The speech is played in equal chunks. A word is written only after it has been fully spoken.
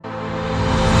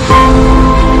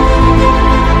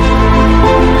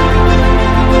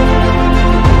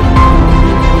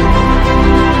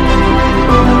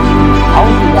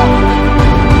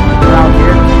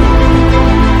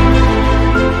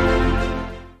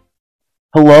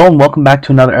Hello and welcome back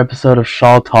to another episode of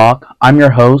Shaw Talk. I'm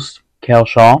your host, Cael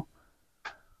Shaw.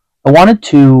 I wanted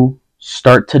to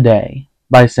start today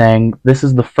by saying this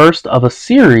is the first of a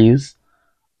series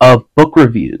of book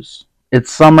reviews. It's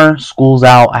summer, school's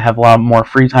out, I have a lot more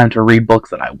free time to read books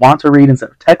that I want to read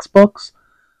instead of textbooks.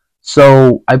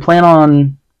 So I plan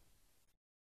on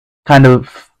kind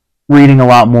of reading a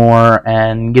lot more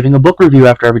and giving a book review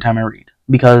after every time I read.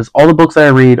 Because all the books that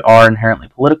I read are inherently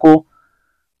political,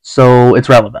 so it's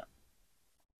relevant.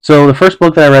 So the first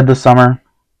book that I read this summer,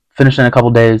 finished in a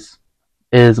couple days,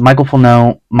 is Michael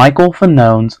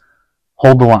Fanone's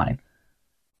Hold the Line.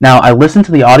 Now, I listened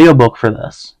to the audiobook for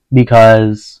this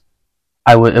because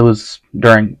it was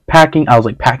during packing. I was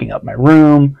like packing up my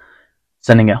room,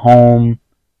 sending it home,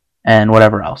 and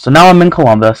whatever else. So now I'm in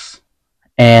Columbus,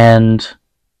 and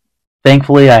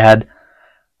thankfully I had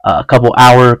a couple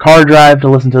hour car drive to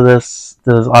listen to this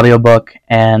audiobook,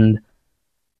 and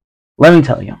let me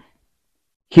tell you,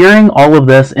 hearing all of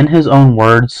this in his own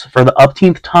words for the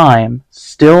upteenth time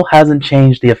still hasn't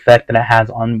changed the effect that it has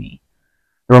on me.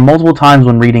 There were multiple times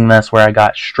when reading this where I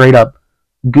got straight up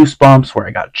goosebumps, where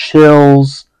I got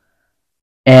chills,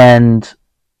 and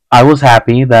I was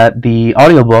happy that the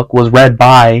audiobook was read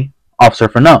by Officer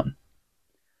Fanone.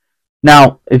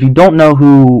 Now, if you don't know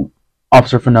who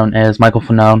Officer Fanone is, Michael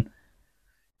Fanone,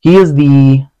 he is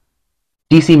the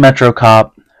DC Metro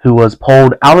cop who was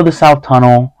pulled out of the South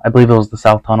Tunnel. I believe it was the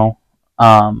South Tunnel,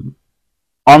 on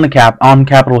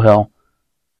Capitol Hill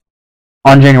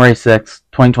on January 6th,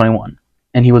 2021,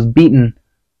 and he was beaten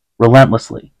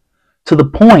relentlessly to the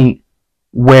point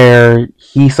where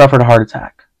he suffered a heart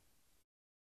attack.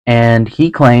 And he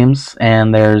claims,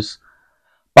 and there's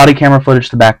body camera footage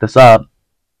to back this up,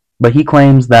 but he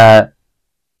claims that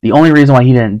the only reason why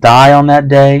he didn't die on that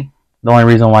day, the only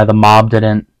reason why the mob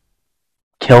didn't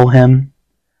kill him,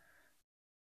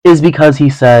 is because he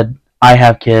said, I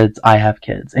have kids.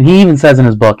 And he even says in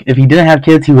his book, if he didn't have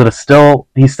kids, he still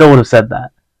would have said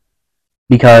that.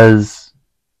 Because,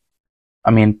 I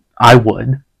mean, I would.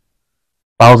 If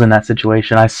I was in that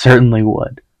situation, I certainly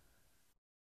would.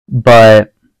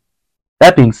 But,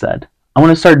 that being said, I'm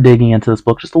going to start digging into this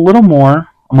book just a little more.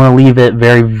 I'm going to leave it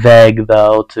very vague,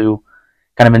 though, to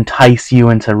kind of entice you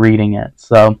into reading it.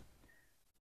 So,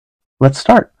 let's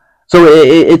start. So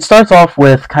it starts off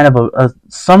with kind of a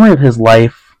summary of his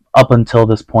life up until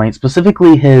this point,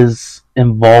 specifically his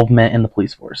involvement in the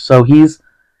police force. So he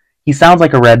sounds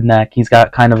like a redneck. He's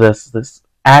got kind of this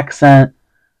accent,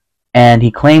 and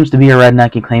he claims to be a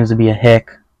redneck. He claims to be a hick,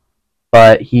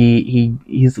 but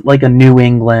he's like a New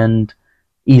England,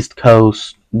 East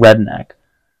Coast redneck.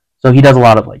 So he does a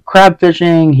lot of like crab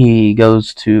fishing. He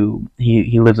lives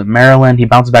in Maryland. He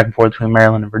bounces back and forth between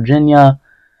Maryland and Virginia.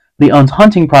 He owns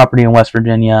hunting property in West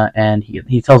Virginia, and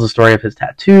he tells the story of his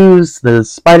tattoos, the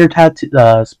spider tattoo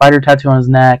on his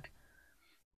neck.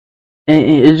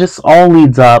 It just all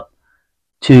leads up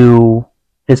to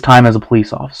his time as a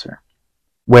police officer,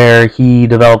 where he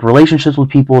developed relationships with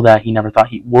people that he never thought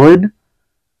he would.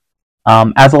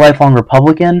 As a lifelong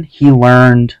Republican, he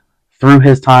learned through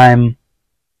his time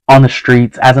on the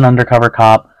streets as an undercover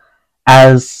cop,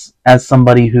 as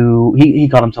somebody who he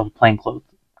called himself a plainclothes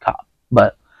cop,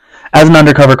 but as an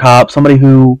undercover cop, somebody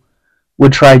who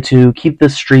would try to keep the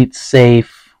streets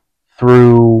safe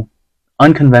through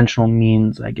unconventional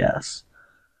means, I guess.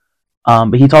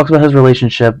 But he talks about his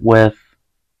relationship with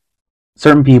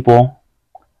certain people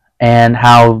and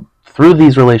how through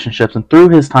these relationships and through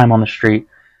his time on the street,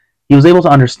 he was able to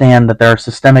understand that there are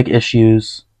systemic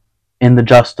issues in the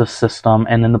justice system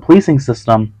and in the policing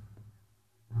system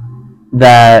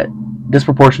that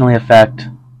disproportionately affect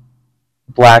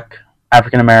Black,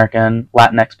 African American,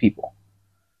 Latinx people,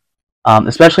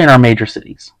 especially in our major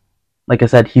cities. Like I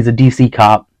said, he's a DC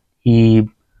cop. He's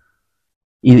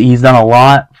done a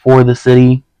lot for the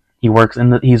city. He bounced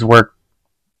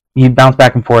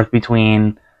back and forth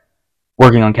between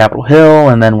working on Capitol Hill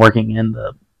and then working in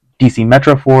the DC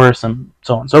Metro Force and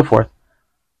so on and so forth.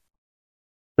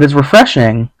 But it's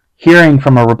refreshing hearing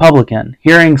from a Republican,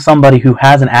 hearing somebody who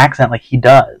has an accent like he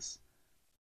does.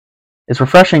 It's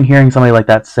refreshing hearing somebody like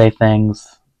that say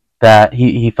things that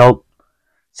he felt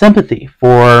sympathy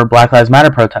for Black Lives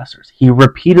Matter protesters. He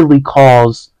repeatedly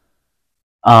calls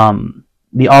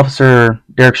the officer,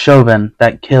 Derek Chauvin,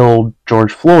 that killed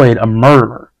George Floyd, a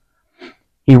murderer.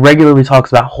 He regularly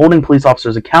talks about holding police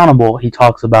officers accountable. He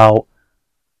talks about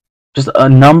just a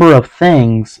number of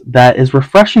things that is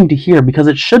refreshing to hear because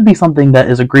it should be something that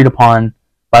is agreed upon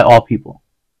by all people.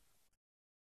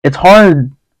 It's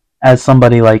hard as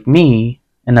somebody like me,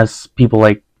 and as people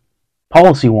like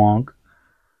Policy Wonk,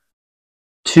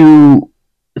 to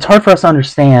it's hard for us to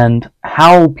understand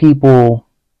how people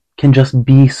can just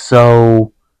be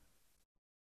so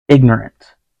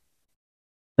ignorant.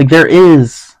 Like, there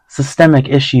is systemic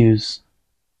issues.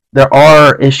 There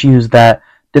are issues that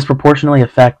disproportionately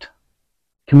affect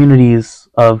communities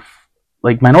of,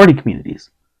 like, minority communities.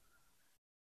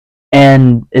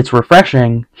 And it's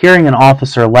refreshing hearing an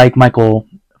officer like Michael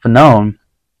Fanone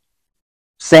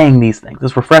saying these things.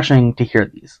 It's refreshing to hear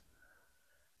these.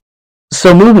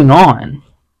 So moving on,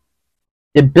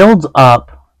 it builds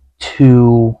up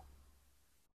to,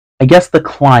 I guess, the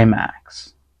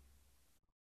climax.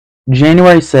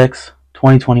 January 6th,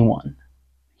 2021.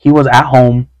 He was at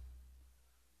home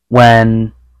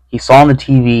when he saw on the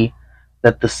TV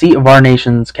that the seat of our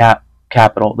nation's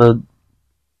capital, the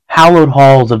hallowed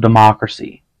halls of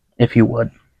democracy, if you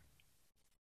would.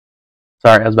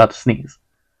 Sorry, I was about to sneeze.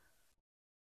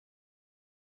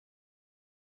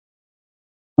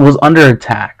 Was under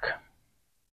attack.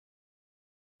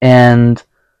 And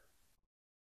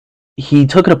he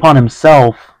took it upon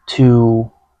himself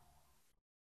to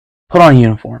put on a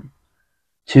uniform,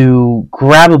 to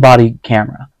grab a body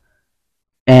camera,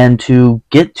 and to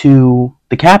get to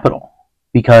the Capitol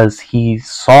because he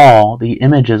saw the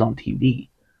images on TV.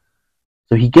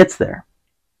 So he gets there,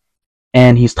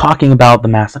 and he's talking about the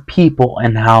mass of people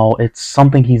and how it's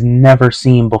something he's never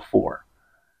seen before.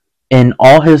 In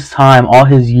all his time, all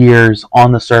his years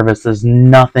on the service, there's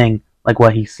nothing like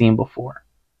what he's seen before.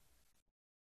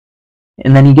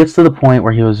 And then he gets to the point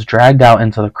where he was dragged out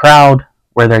into the crowd,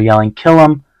 where they're yelling, "Kill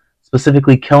him,"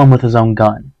 specifically kill him with his own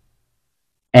gun.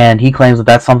 And he claims that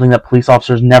that's something that police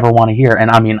officers never want to hear. And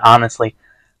I mean, honestly,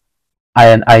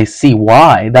 I see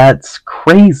why. That's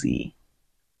crazy.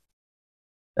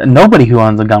 Nobody who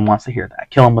owns a gun wants to hear that.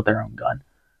 Kill them with their own gun.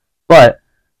 But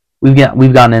we've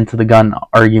gotten into the gun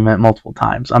argument multiple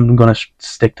times. I'm going to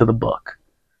stick to the book.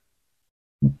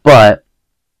 But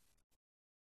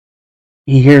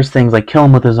he hears things like kill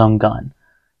him with his own gun.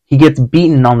 He gets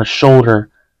beaten on the shoulder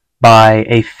by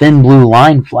a thin blue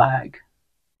line flag,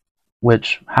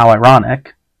 which, how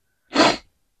ironic.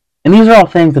 And these are all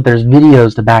things that there's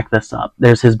videos to back this up.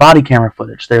 There's his body camera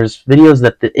footage. There's videos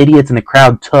that the idiots in the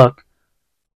crowd took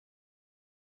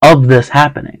of this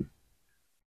happening.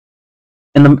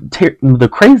 And the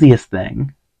craziest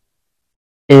thing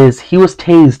is he was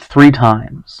tased 3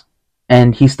 times,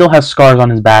 and he still has scars on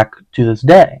his back to this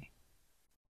day.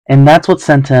 And that's what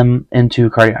sent him into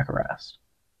cardiac arrest.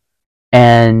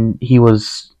 And he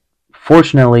was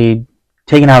fortunately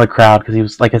taken out of the crowd because he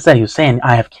was, like I said, he was saying,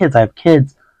 I have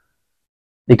kids.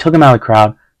 They took him out of the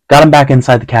crowd, got him back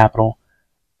inside the Capitol,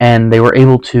 and they were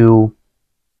able to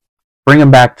bring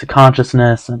him back to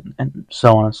consciousness and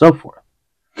so on and so forth.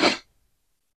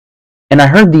 And I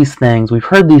heard these things. We've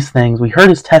heard these things. We heard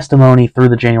his testimony through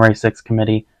the January 6th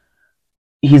committee.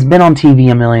 He's been on TV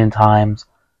a million times,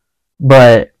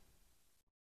 but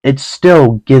it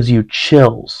still gives you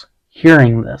chills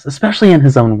hearing this, especially in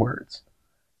his own words.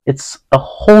 It's a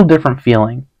whole different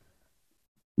feeling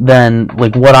than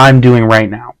like what I'm doing right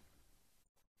now.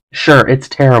 Sure, it's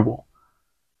terrible.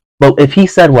 But if he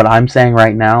said what I'm saying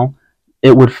right now,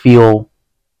 it would feel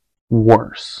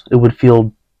worse. It would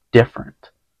feel different.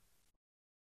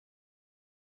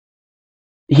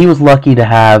 He was lucky to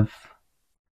have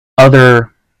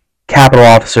other Capitol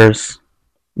officers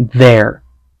there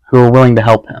who were willing to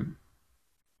help him.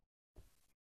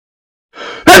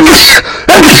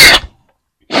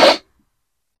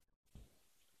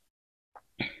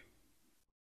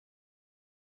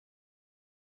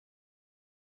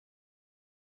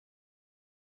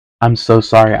 I'm so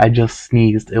sorry, I just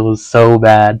sneezed. It was so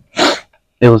bad.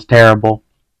 It was terrible.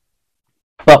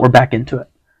 But we're back into it.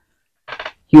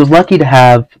 He was lucky to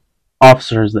have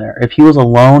officers there. If he was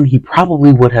alone, he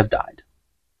probably would have died.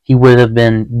 He would have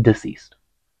been deceased.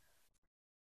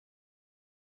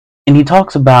 And he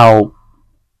talks about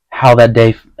how that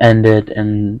day ended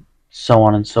and so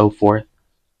on and so forth.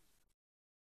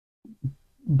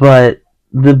 But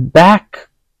the back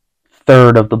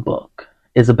third of the book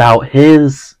is about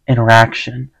his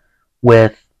interaction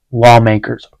with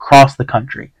lawmakers across the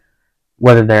country,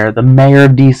 whether they're the mayor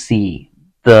of D.C.,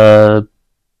 the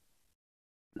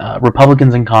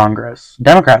Republicans in Congress,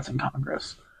 Democrats in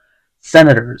Congress,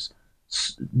 senators,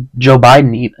 Joe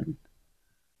Biden even,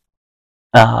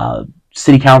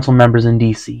 city council members in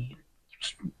D.C.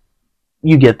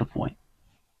 You get the point.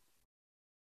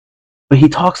 But he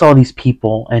talks to all these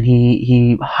people, and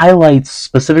he highlights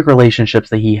specific relationships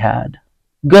that he had,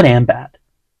 good and bad.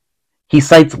 He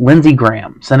cites Lindsey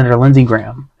Graham, Senator Lindsey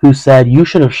Graham, who said, "You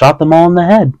should have shot them all in the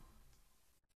head,"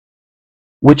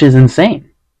 which is insane.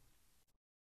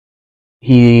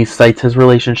 He cites his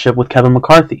relationship with Kevin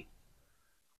McCarthy,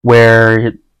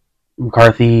 where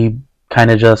McCarthy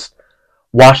kind of just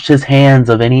washed his hands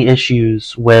of any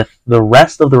issues with the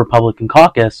rest of the Republican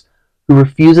caucus, who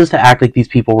refuses to act like these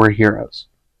people were heroes.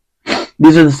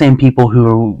 These are the same people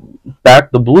who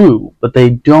back the blue, but they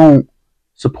don't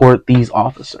support these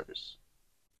officers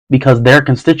because their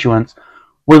constituents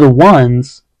were the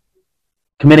ones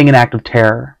committing an act of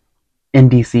terror in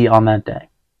DC on that day.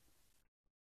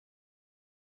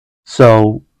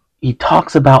 So he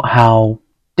talks about how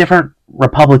different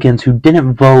Republicans who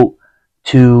didn't vote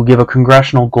to give a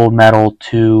congressional gold medal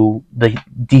to the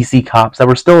DC cops that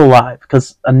were still alive,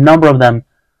 because a number of them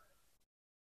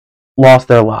lost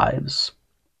their lives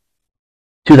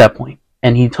to that point.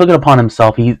 And he took it upon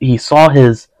himself. He saw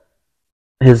his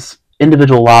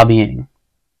individual lobbying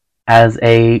as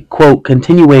a, quote,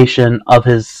 continuation of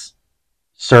his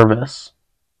service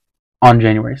on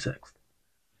January 6th.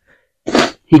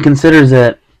 He considers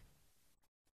it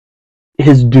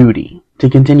his duty to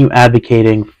continue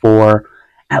advocating for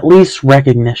at least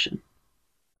recognition.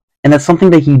 And that's something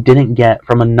that he didn't get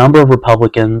from a number of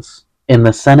Republicans in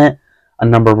the Senate, a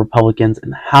number of Republicans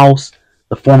in the House,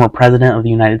 the former president of the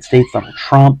United States, Donald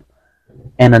Trump,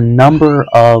 and a number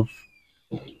of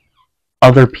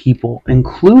other people,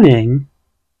 including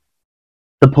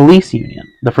the police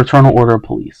union, the Fraternal Order of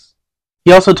Police.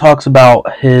 He also talks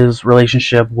about his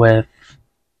relationship with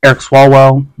Eric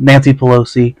Swalwell, Nancy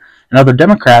Pelosi, and other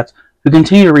Democrats who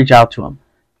continue to reach out to him.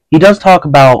 He does talk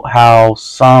about how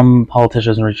some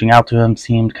politicians reaching out to him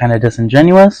seemed kind of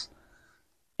disingenuous,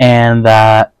 and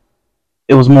that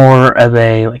it was more of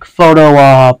a photo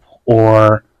op,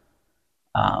 or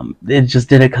it just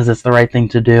did it because it's the right thing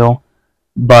to do.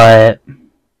 But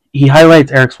he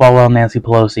highlights Eric Swalwell and Nancy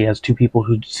Pelosi as two people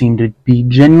who seem to be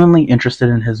genuinely interested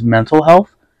in his mental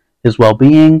health, his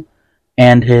well-being,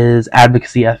 and his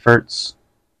advocacy efforts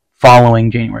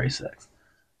following January 6th.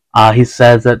 He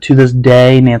says that to this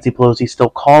day, Nancy Pelosi still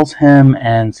calls him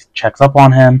and checks up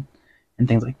on him and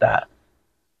things like that.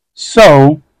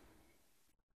 So,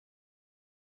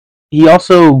 he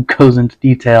also goes into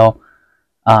detail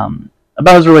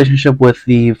about his relationship with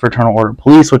the Fraternal Order of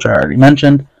Police, which I already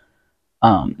mentioned,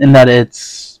 in that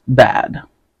it's bad.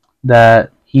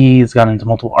 That he's gotten into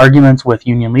multiple arguments with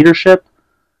union leadership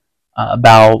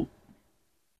about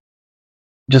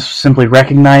just simply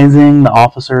recognizing the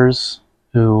officers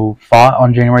who fought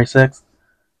on January 6th.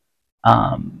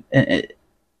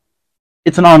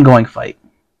 It's an ongoing fight.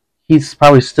 He's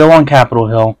probably still on Capitol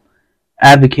Hill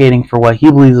advocating for what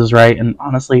he believes is right, and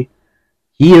honestly,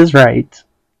 he is right.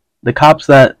 The cops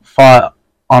that fought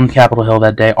on Capitol Hill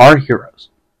that day are heroes.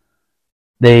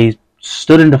 They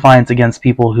stood in defiance against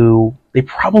people who they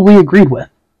probably agreed with.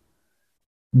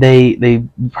 They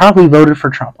probably voted for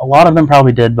Trump. A lot of them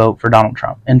probably did vote for Donald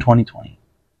Trump in 2020.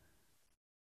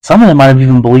 Some of them might have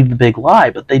even believed the big lie,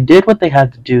 but they did what they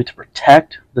had to do to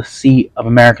protect the seat of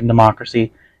American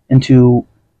democracy and to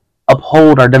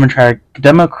uphold our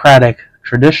democratic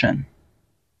tradition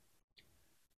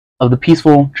of the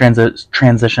peaceful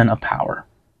transition of power.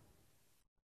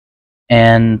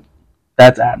 And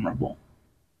that's admirable.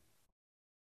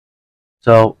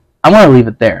 So I'm going to leave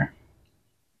it there.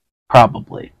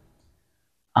 Probably.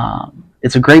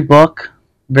 It's a great book.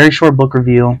 Very short book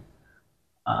review.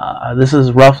 This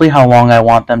is roughly how long I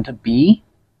want them to be.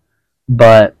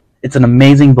 But it's an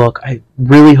amazing book. I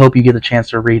really hope you get a chance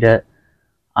to read it.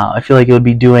 I feel like it would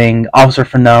be doing Officer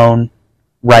Fanone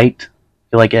right. I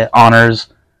feel like it honors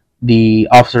the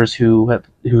officers who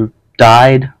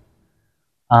died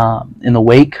in the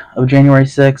wake of January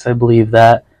 6th. I believe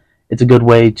that it's a good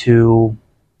way to,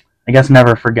 I guess,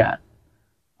 never forget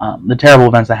the terrible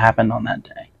events that happened on that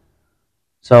day.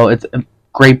 So it's a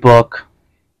great book.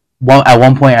 At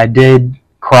one point I did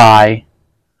cry,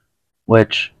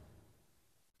 which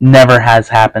never has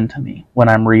happened to me when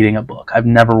I'm reading a book. I've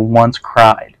never once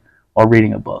cried while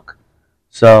reading a book.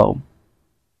 So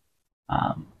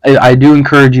I do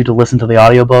encourage you to listen to the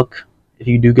audiobook if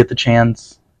you do get the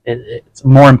chance. It's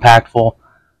more impactful.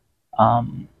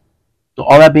 So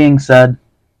all that being said,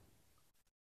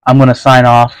 I'm going to sign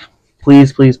off.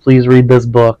 Please, please, please read this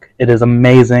book. It is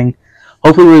amazing.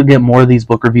 Hopefully we'll get more of these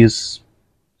book reviews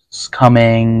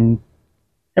coming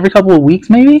every couple of weeks,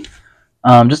 maybe,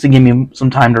 just to give me some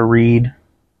time to read.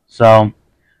 So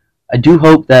I do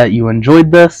hope that you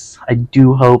enjoyed this. I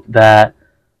do hope that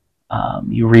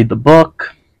you read the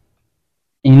book.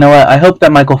 And you know what? I hope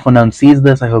that Michael Fanone sees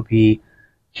this. I hope he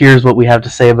hears what we have to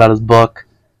say about his book.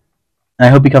 And I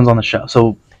hope he comes on the show.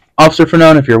 So, Officer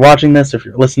Fanone, if you're watching this, if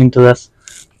you're listening to this,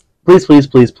 please, please,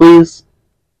 please, please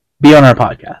be on our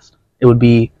podcast. It would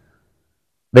be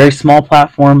Very small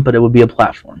platform, but it would be a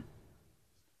platform.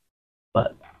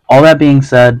 But all that being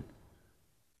said,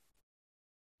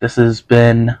 this has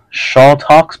been Shaw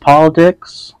Talks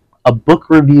Politics, a book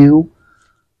review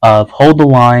of Hold the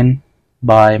Line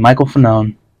by Michael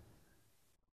Fanone.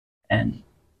 And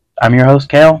I'm your host,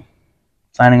 Cael,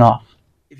 signing off.